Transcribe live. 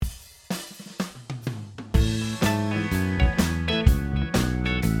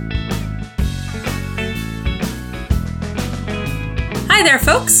there,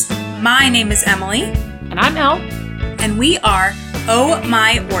 folks. My name is Emily. And I'm Elle. And we are Oh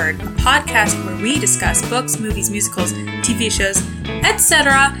My Word, a podcast where we discuss books, movies, musicals, TV shows,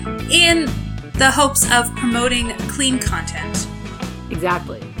 etc. in the hopes of promoting clean content.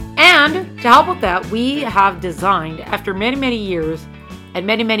 Exactly. And to help with that, we have designed, after many, many years, and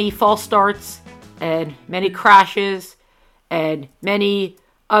many, many false starts, and many crashes, and many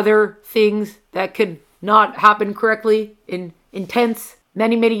other things that could not happen correctly in intense,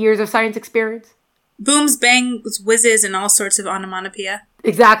 many, many years of science experience. Booms, bangs, whizzes, and all sorts of onomatopoeia.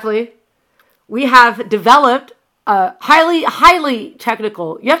 Exactly. We have developed a highly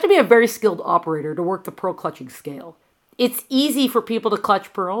technical, you have to be a very skilled operator to work the pearl clutching scale. It's easy for people to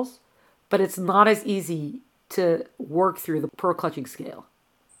clutch pearls, but it's not as easy to work through the pearl clutching scale.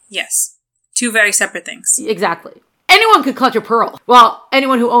 Yes. Two very separate things. Exactly. Anyone can clutch a pearl. Well,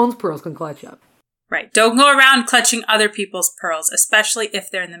 anyone who owns pearls can clutch them. Right. Don't go around clutching other people's pearls, especially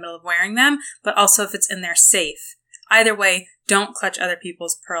if they're in the middle of wearing them, but also if it's in their safe. Either way, don't clutch other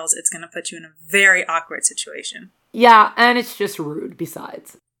people's pearls. It's going to put you in a very awkward situation. Yeah, and it's just rude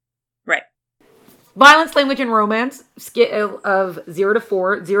besides. Right. Violence, language, and romance, scale of 0 to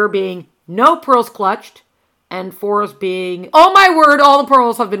 4, 0 being no pearls clutched, and 4 being, oh my word, all the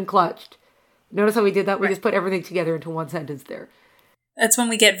pearls have been clutched. Notice how we did that? We just put everything together into one sentence there. That's when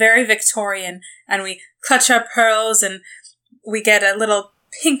we get very Victorian, and we clutch our pearls, and we get a little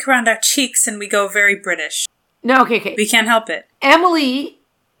pink around our cheeks, and we go very British. No, okay. We can't help it. Emily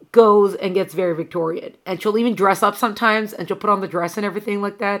goes and gets very Victorian, and she'll even dress up sometimes, and she'll put on the dress and everything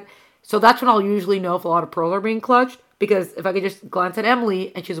like that. So that's when I'll usually know if a lot of pearls are being clutched, because if I could just glance at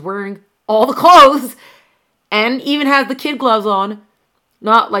Emily, and she's wearing all the clothes, and even has the kid gloves on,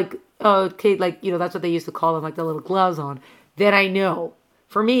 not like, kid, like, that's what they used to call them, like the little gloves on, then I know.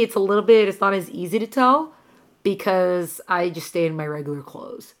 For me, it's not as easy to tell, because I just stay in my regular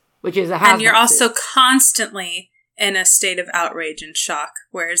clothes, which is a hazmat And you're also suit. Constantly in a state of outrage and shock,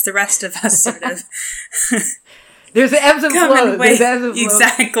 whereas the rest of us sort of... There's the ebbs and flows. There's ebbs and flows.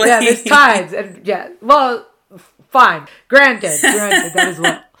 Exactly. Yeah, there's tides. And yeah, well, fine. Granted, that as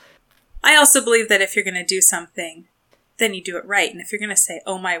well. I also believe that if you're going to do something, then you do it right. And if you're going to say,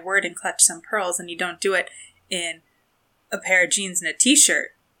 oh my word, and clutch some pearls, and you don't do it in a pair of jeans and a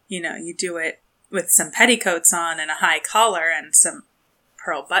t-shirt, you do it with some petticoats on and a high collar and some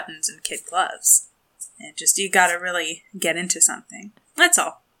pearl buttons and kid gloves. And you gotta really get into something. That's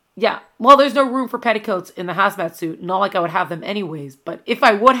all. Yeah. Well, there's no room for petticoats in the hazmat suit. Not like I would have them anyways. But if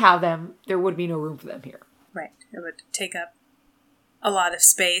I would have them, there would be no room for them here. Right. It would take up a lot of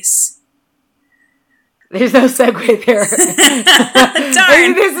space. There's no segue there.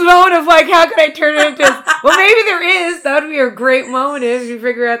 Darn. This moment of how can I turn it into... Well, maybe there is. That would be a great moment if you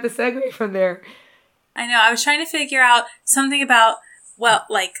figure out the segue from there. I know. I was trying to figure out something about,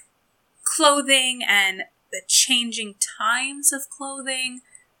 clothing and the changing times of clothing.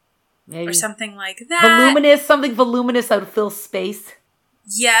 Maybe. Or something like that. Something voluminous that would fill space.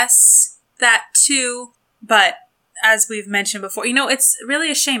 Yes, that too. But as we've mentioned before, it's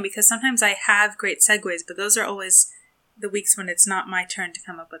really a shame because sometimes I have great segues, but those are always the weeks when it's not my turn to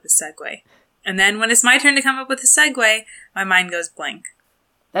come up with a segue. And then when it's my turn to come up with a segue, my mind goes blank.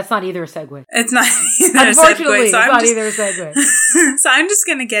 That's not either a segue. It's not either Unfortunately, a segue. So it's not either a segue. So I'm just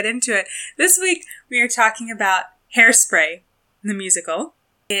going to get into it. This week, we are talking about Hairspray, the musical.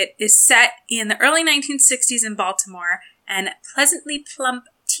 It is set in the early 1960s in Baltimore, and pleasantly plump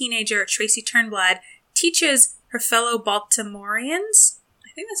teenager Tracy Turnblad teaches her fellow Baltimoreans,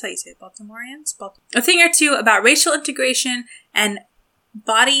 I think that's how you say it, Baltimoreans, a thing or two about racial integration and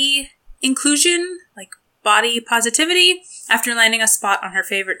body inclusion, like body positivity, after landing a spot on her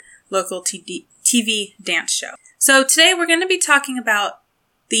favorite local TV dance show. So today we're going to be talking about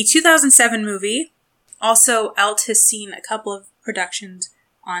the 2007 movie. Also, Elt has seen a couple of productions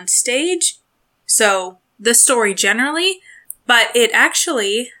on stage. So the story generally, but it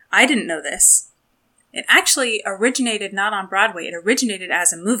actually, I didn't know this, it actually originated not on Broadway, it originated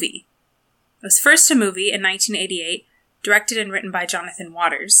as a movie. It was first a movie in 1988, directed and written by Jonathan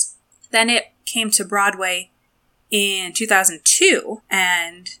Waters. Then it came to Broadway in 2002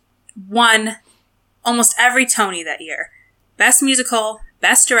 and won almost every Tony that year. Best Musical,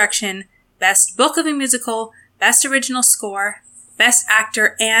 Best Direction, Best Book of a Musical, Best Original Score, Best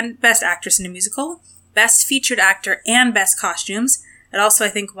Actor and Best Actress in a Musical, Best Featured Actor and Best Costumes. It also, I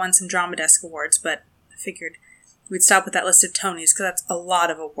think, won some Drama Desk awards, but I figured we'd stop with that list of Tonys because that's a lot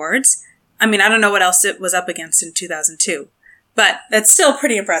of awards. I mean, I don't know what else it was up against in 2002, but that's still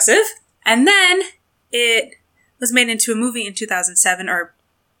pretty impressive. And then it was made into a movie in 2007, or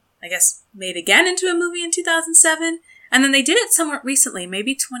I guess made again into a movie in 2007. And then they did it somewhat recently,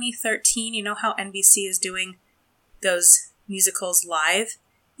 maybe 2013. You know how NBC is doing those musicals live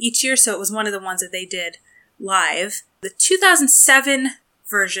each year? So it was one of the ones that they did live. The 2007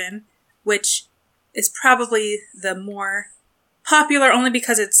 version, which is probably the more popular only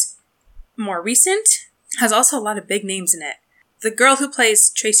because it's more recent, has also a lot of big names in it. The girl who plays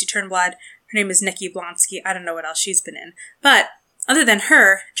Tracy Turnblad, her name is Nikki Blonsky. I don't know what else she's been in. But other than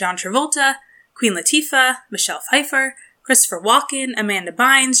her, John Travolta, Queen Latifah, Michelle Pfeiffer, Christopher Walken, Amanda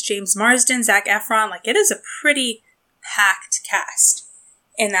Bynes, James Marsden, Zac Efron. Like, it is a pretty packed cast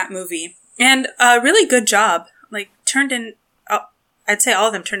in that movie. And a really good job. Like, I'd say all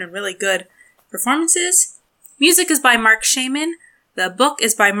of them turned in really good performances. Music is by Mark Shaman. The book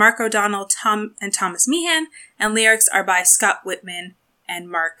is by Mark O'Donnell, and Thomas Meehan. And lyrics are by Scott Whitman and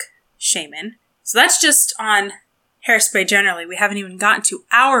Mark Shaman. So that's just on Hairspray generally. We haven't even gotten to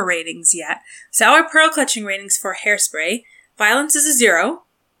our ratings yet. So our pearl clutching ratings for Hairspray: violence is a 0.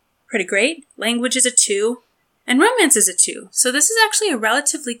 Pretty great. Language is a 2. And romance is a 2. So this is actually a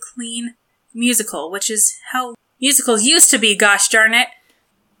relatively clean musical, which is how musicals used to be, gosh darn it.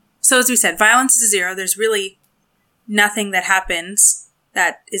 So as we said, violence is a 0. There's really nothing that happens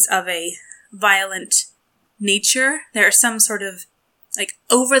that is of a violent nature. There are some sort of like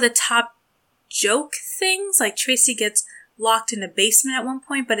over-the-top joke things, like Tracy gets locked in a basement at one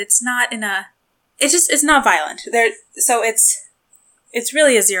point, but it's not it's not violent. So it's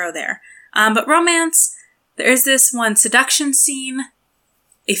really a 0 there. But romance, there is this one seduction scene,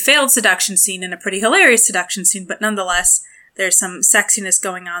 a failed seduction scene and a pretty hilarious seduction scene, but nonetheless, there's some sexiness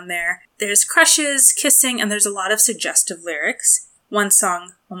going on there. There's crushes, kissing, and there's a lot of suggestive lyrics. One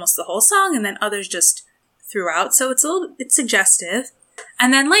song, almost the whole song, and then others just throughout, so it's a little bit suggestive.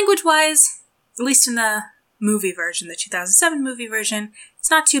 And then language-wise, at least in the movie version, the 2007 movie version, it's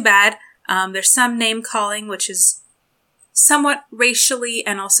not too bad. There's some name-calling, which is somewhat racially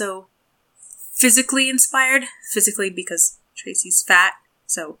and also physically inspired. Physically because Tracy's fat,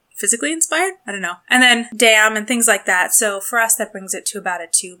 so physically inspired? I don't know. And then damn and things like that. So for us, that brings it to about a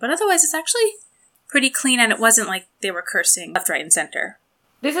 2. But otherwise, it's actually pretty clean, and it wasn't like they were cursing left, right, and center.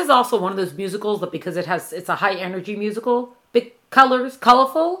 This is also one of those musicals that because it's a high energy musical, big colors,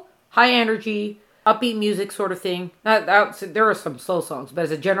 colorful, high energy, upbeat music sort of thing. There are some slow songs, but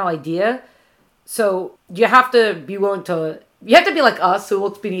as a general idea, so you have to be like us who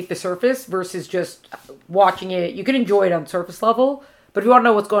looks beneath the surface versus just watching it. You can enjoy it on surface level, but if you want to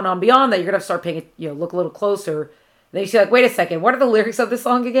know what's going on beyond that, you're going to have to start paying, look a little closer. And then you see like, wait a second, what are the lyrics of this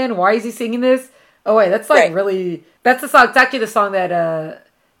song again? Why is he singing this? Oh wait, that's like really, that's the song, it's actually the song that,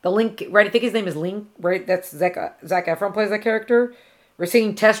 the Link, right? I think his name is Link, right? That's Zac Efron plays that character. We're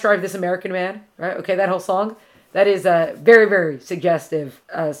singing Test Drive This American Man, right? Okay, that whole song. That is a very, very suggestive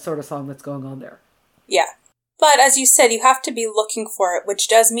sort of song that's going on there. Yeah. But as you said, you have to be looking for it, which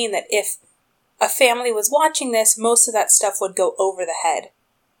does mean that if a family was watching this, most of that stuff would go over the head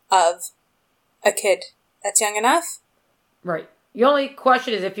of a kid that's young enough. Right. The only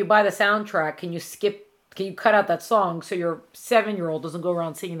question is if you buy the soundtrack, can you cut out that song so your 7-year-old doesn't go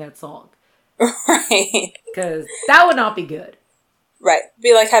around singing that song? Right. Because that would not be good. Right. It'd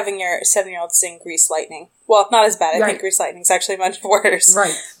be like having your 7-year-old sing Grease Lightning. Well, not as bad. I think Grease Lightning's actually much worse.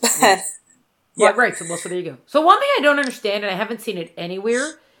 Right. But, yeah. Right. So there you go. So one thing I don't understand, and I haven't seen it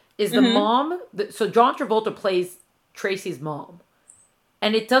anywhere, is the mom. So John Travolta plays Tracy's mom.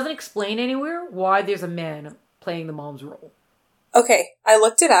 And it doesn't explain anywhere why there's a man playing the mom's role. Okay. I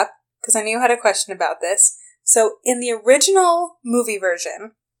looked it up because I knew you had a question about this. So in the original movie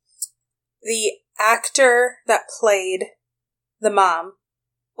version, the actor that played the mom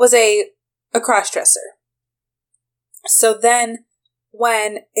was a crossdresser. So then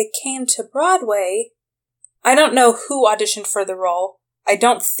when it came to Broadway, I don't know who auditioned for the role. I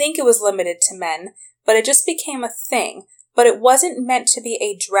don't think it was limited to men, but it just became a thing. But it wasn't meant to be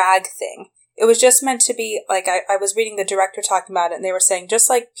a drag thing. It was just meant to be, like, I was reading the director talking about it, and they were saying, just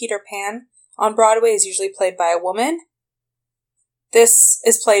like Peter Pan on Broadway is usually played by a woman, this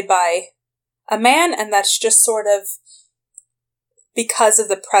is played by a man, and that's just sort of because of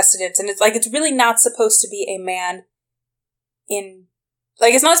the precedence. And it's really not supposed to be a man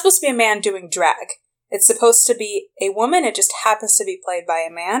it's not supposed to be a man doing drag. It's supposed to be a woman, it just happens to be played by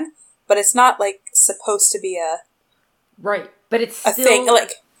a man, but it's not, supposed to be a... Right, but it's a still... thing,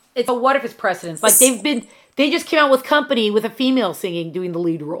 It's a what if it's precedence. They just came out with Company with a female singing, doing the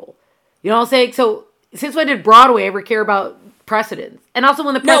lead role. You know what I'm saying? So, since when did Broadway ever care about precedence? And also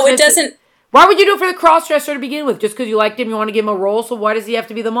when the precedence... No, it doesn't... Why would you do it for the crossdresser to begin with? Just because you liked him, you want to give him a role, so why does he have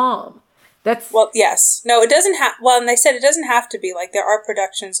to be the mom? That's Well, yes. No, it doesn't have... Well, and they said it doesn't have to be. Like, there are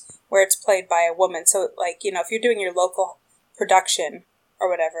productions where it's played by a woman. So, like, you know, if you're doing your local production or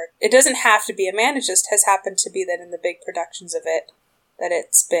whatever, it doesn't have to be a man. It just has happened to be that in the big productions of it, that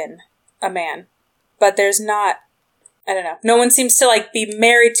it's been a man. But there's not... I don't know. No one seems to, like, be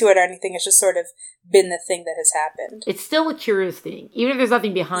married to it or anything. It's just sort of been the thing that has happened. It's still a curious thing. Even if there's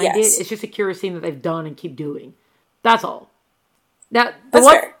nothing behind it, it's just a curious thing that they've done and keep doing. That's all. Now, That's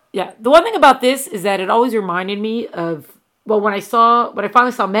fair. Yeah, the one thing about this is that it always reminded me of, well, when I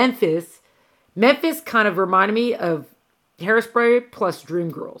finally saw Memphis kind of reminded me of Hairspray plus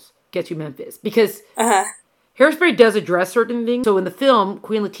Dreamgirls, Get You Memphis. Because Hairspray does address certain things. So in the film,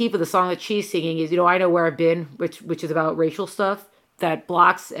 Queen Latifah, the song that she's singing is, you know, I Know Where I've Been, which is about racial stuff, that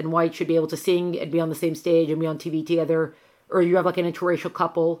blacks and whites should be able to sing and be on the same stage and be on TV together. Or you have like an interracial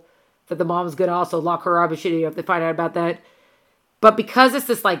couple that the mom's going to also lock her up and shit, you have to find out about that. But because it's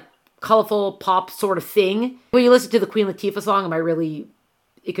this, like, colorful pop sort of thing, when you listen to the Queen Latifah song,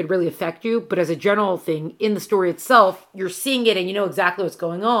 it could really affect you. But as a general thing, in the story itself, you're seeing it and you know exactly what's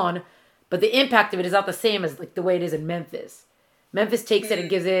going on. But the impact of it is not the same as, like, the way it is in Memphis. Memphis takes it and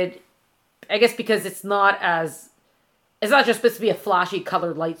gives it, I guess because it's not just supposed to be a flashy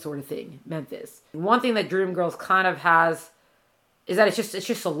colored light sort of thing, Memphis. One thing that Dreamgirls kind of has is that it's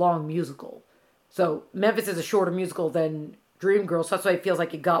just a long musical. So Memphis is a shorter musical than Dreamgirls, so that's why it feels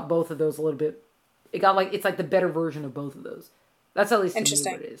like it got both of those a little bit. It's like the better version of both of those. That's at least to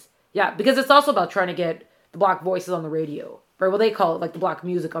me what it is. Yeah, because it's also about trying to get the black voices on the radio. Right, well, they call it like the black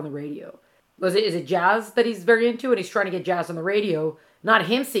music on the radio. Is it jazz that he's very into, and he's trying to get jazz on the radio? Not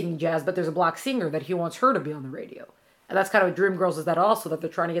him singing jazz, but there's a black singer that he wants her to be on the radio. And that's kind of what Dreamgirls is, that also, that they're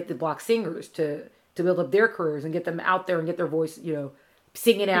trying to get the black singers to build up their careers and get them out there and get their voice, you know,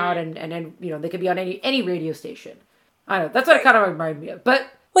 singing out, and then, you know, they could be on any radio station. I don't know. That's what it kind of reminded me of. But,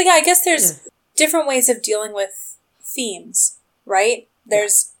 well, yeah, I guess there's different ways of dealing with themes, right?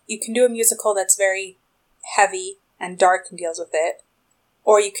 You can do a musical that's very heavy and dark and deals with it.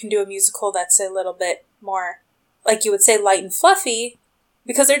 Or you can do a musical that's a little bit more, like you would say, light and fluffy,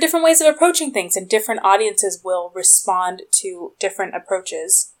 because there are different ways of approaching things, and different audiences will respond to different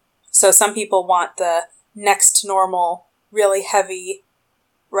approaches. So some people want the next normal, really heavy,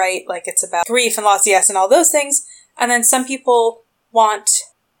 right? Like it's about grief and loss, yes, and all those things. And then some people want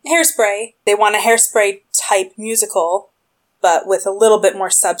Hairspray. They want a Hairspray type musical, but with a little bit more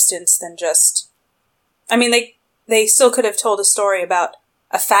substance than just... I mean, they still could have told a story about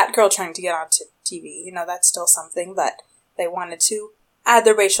a fat girl trying to get onto TV. You know, that's still something, but they wanted to add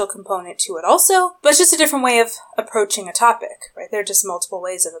the racial component to it also. But it's just a different way of approaching a topic, right? There are just multiple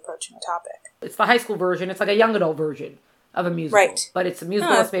ways of approaching a topic. It's the high school version. It's like a young adult version of a musical. Right. But it's a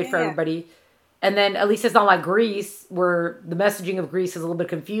musical that's made for everybody. And then at least it's not like Grease, where the messaging of Grease is a little bit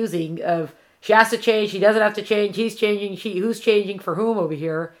confusing of she has to change, she doesn't have to change, he's changing, who's changing for whom over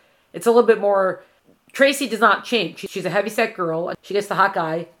here. It's a little bit more... Tracy does not change. She's a heavyset girl. She gets the hot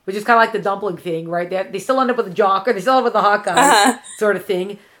guy, which is kind of like the dumpling thing, right? They still end up with a jock, or they still end up with the hot guy sort of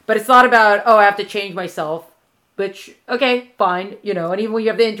thing. But it's not about, I have to change myself. Which, okay, fine, you know. And even when you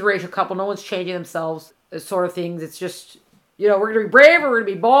have the interracial couple, no one's changing themselves, sort of things. It's just, you know, we're going to be brave, we're going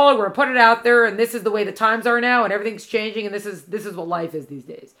to be bold, we're going to put it out there, and this is the way the times are now, and everything's changing, and this is what life is these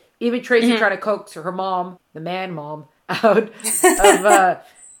days. Even Tracy trying to coax her mom, the man mom, out of...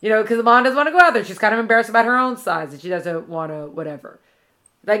 You know, because the mom doesn't want to go out there. She's kind of embarrassed about her own size, and she doesn't want to, whatever.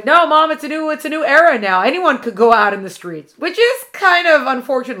 Like, no, Mom, it's a new era now. Anyone could go out in the streets, which is kind of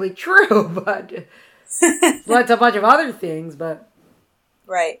unfortunately true, but led to a bunch of other things. But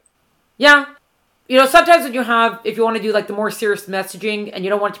right, yeah, you know, sometimes if you want to do like the more serious messaging, and you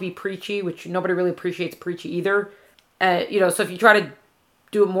don't want it to be preachy, which nobody really appreciates preachy either. You know, so if you try to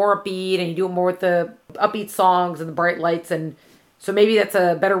do it more upbeat, and you do it more with the upbeat songs and the bright lights and so maybe that's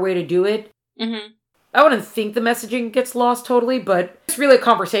a better way to do it. Mm-hmm. I wouldn't think the messaging gets lost totally, but it's really a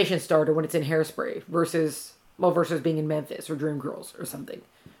conversation starter when it's in Hairspray versus being in Memphis or Dreamgirls or something.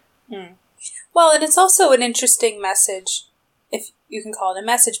 Mm. Well, and it's also an interesting message, if you can call it a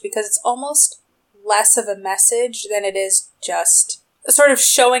message, because it's almost less of a message than it is just sort of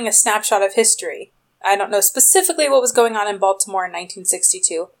showing a snapshot of history. I don't know specifically what was going on in Baltimore in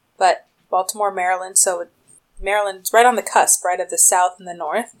 1962, but Baltimore, Maryland, so Maryland's right on the cusp, right, of the South and the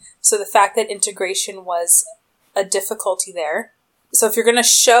North. So the fact that integration was a difficulty there. So if you're going to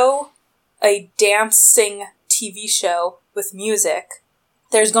show a dancing TV show with music,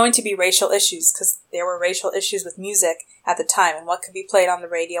 there's going to be racial issues, because there were racial issues with music at the time, and what could be played on the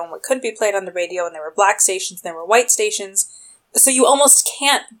radio and what couldn't be played on the radio, and there were black stations and there were white stations. So you almost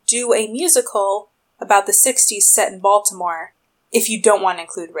can't do a musical about the 60s set in Baltimore if you don't want to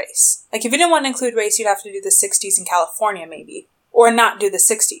include race. Like, if you didn't want to include race, you'd have to do the 60s in California, maybe. Or not do the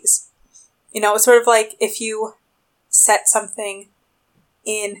 60s. You know, it's sort of like if you set something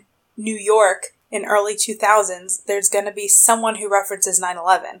in New York in early 2000s, there's going to be someone who references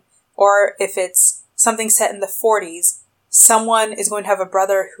 9/11. Or if it's something set in the 40s, someone is going to have a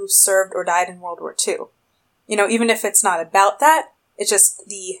brother who served or died in World War II. You know, even if it's not about that, it's just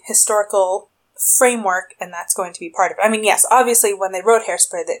the historical framework, and that's going to be part of it. I mean, yes, obviously when they wrote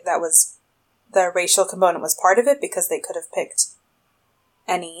Hairspray, that was, the racial component was part of it, because they could have picked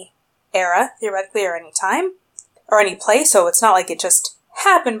any era, theoretically, or any time, or any place, so it's not like it just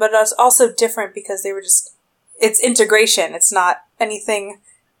happened, but it's also different because they were just, it's integration, it's not anything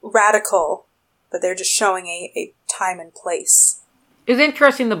radical, but they're just showing a time and place. It's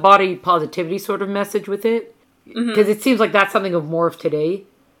interesting, the body positivity sort of message with it, because it seems like that's something of more of today,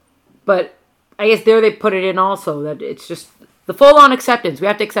 but I guess there they put it in also, that it's just the full-on acceptance. We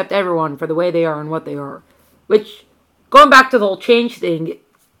have to accept everyone for the way they are and what they are, which, going back to the whole change thing,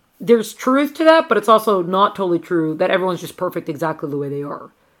 there's truth to that, but it's also not totally true that everyone's just perfect exactly the way they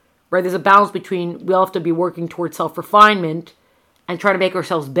are, right? There's a balance between, we all have to be working towards self-refinement and trying to make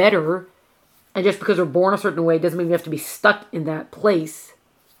ourselves better, and just because we're born a certain way doesn't mean we have to be stuck in that place,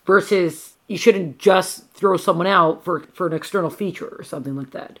 versus you shouldn't just throw someone out for an external feature or something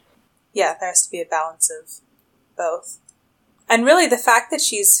like that. Yeah, there has to be a balance of both. And really, the fact that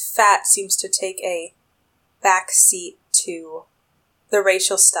she's fat seems to take a back seat to the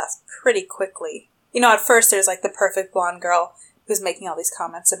racial stuff pretty quickly. You know, at first there's like the perfect blonde girl who's making all these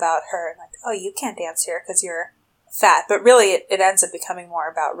comments about her, and like, oh, you can't dance here because you're fat. But really, it ends up becoming more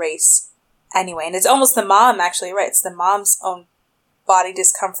about race anyway. And it's almost the mom, actually, right? It's the mom's own body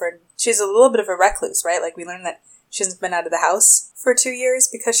discomfort. She's a little bit of a recluse, right? Like, we learned that she hasn't been out of the house for 2 years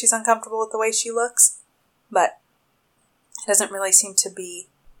because she's uncomfortable with the way she looks. But it doesn't really seem to be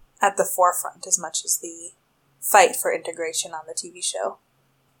at the forefront as much as the fight for integration on the TV show.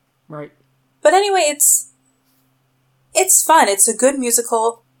 Right. But anyway, it's fun. It's a good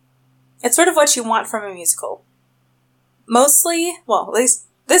musical. It's sort of what you want from a musical. Mostly, well, at least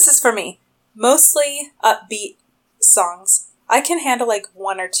this is for me, mostly upbeat songs. I can handle like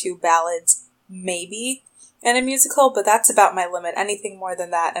 1 or 2 ballads, maybe, in a musical, but that's about my limit. Anything more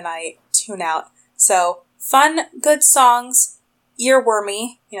than that, and I tune out. So, fun, good songs,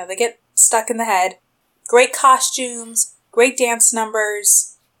 earwormy, you know, they get stuck in the head, great costumes, great dance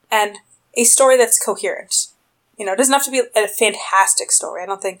numbers, and a story that's coherent. You know, it doesn't have to be a fantastic story. I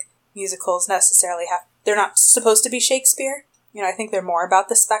don't think musicals necessarily they're not supposed to be Shakespeare. You know, I think they're more about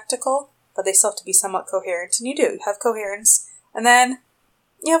the spectacle, but they still have to be somewhat coherent, and you have coherence. And then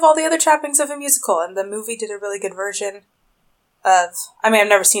you have all the other trappings of a musical, and the movie did a really good version of, I mean, I've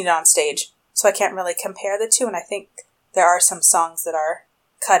never seen it on stage, so I can't really compare the two, and I think there are some songs that are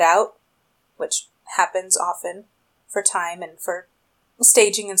cut out, which happens often for time and for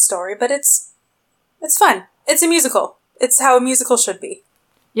staging and story, but it's fun. It's a musical. It's how a musical should be.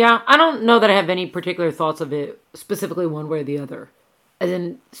 Yeah, I don't know that I have any particular thoughts of it, specifically one way or the other. As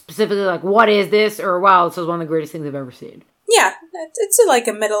in, specifically like, what is this? Or, wow, this is one of the greatest things I've ever seen. Yeah, it's like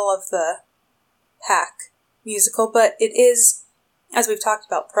a middle of the pack musical, but it is, as we've talked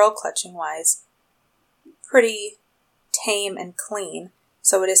about pearl clutching wise, pretty tame and clean.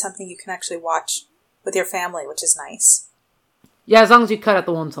 So it is something you can actually watch with your family, which is nice. Yeah, as long as you cut out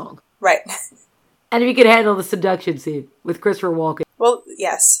the one song. Right. And if you could handle the seduction scene with Christopher Walken. Well,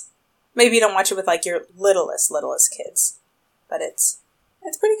 yes. Maybe you don't watch it with like your littlest kids, but it's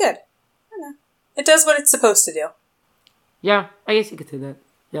pretty good. I don't know. It does what it's supposed to do. Yeah, I guess you could say that.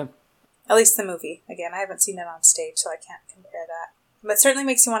 Yeah. At least the movie. Again, I haven't seen it on stage, so I can't compare that. But it certainly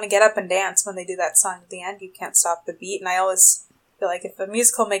makes you want to get up and dance when they do that song at the end. You can't stop the beat, and I always feel like if a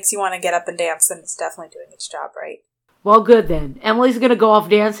musical makes you want to get up and dance, then it's definitely doing its job right. Well, good then. Emily's going to go off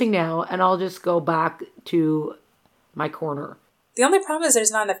dancing now, and I'll just go back to my corner. The only problem is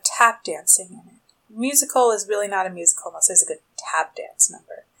there's not enough tap dancing in it. Musical is really not a musical unless there's a good tap dance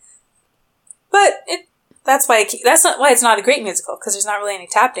number. But that's not why it's not a great musical, because there's not really any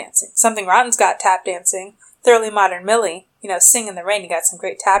tap dancing. Something Rotten's got tap dancing. Thoroughly Modern Millie, you know, Sing in the Rain, you got some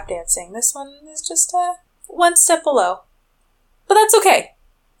great tap dancing. This one is just one step below. But that's okay.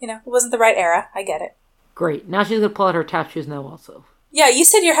 You know, it wasn't the right era. I get it. Great. Now she's going to pull out her tap shoes now also. Yeah, you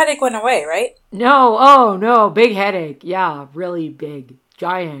said your headache went away, right? No. Oh, no. Big headache. Yeah, really big.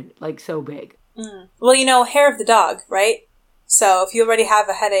 Giant. Like, so big. Well, you know, hair of the dog, right? So if you already have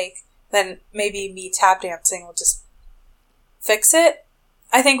a headache, then maybe me tap dancing will just fix it.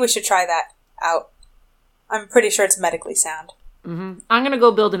 I think we should try that out. I'm pretty sure it's medically sound. I'm going to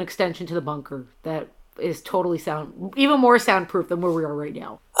go build an extension to the bunker that is totally even more soundproof than where we are right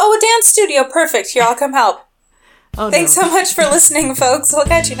now. Oh, a dance studio. Perfect. Here, I'll come help. Thanks no. so much for listening, folks. We'll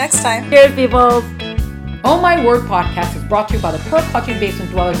catch you next time. Cheers, people. Oh My Word podcast is brought to you by the pearl-clutching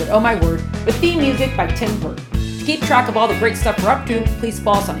basement dwellers at Oh My Word, with theme music by Tim Bird. To keep track of all the great stuff we're up to, please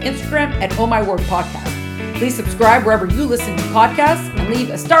follow us on Instagram at Oh My Word Podcast. Please subscribe wherever you listen to podcasts and leave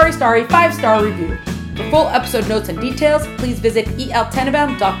a starry 5-star review. For full episode notes and details, please visit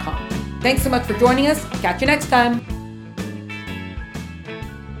eltenenbaum.com. Thanks so much for joining us. Catch you next time.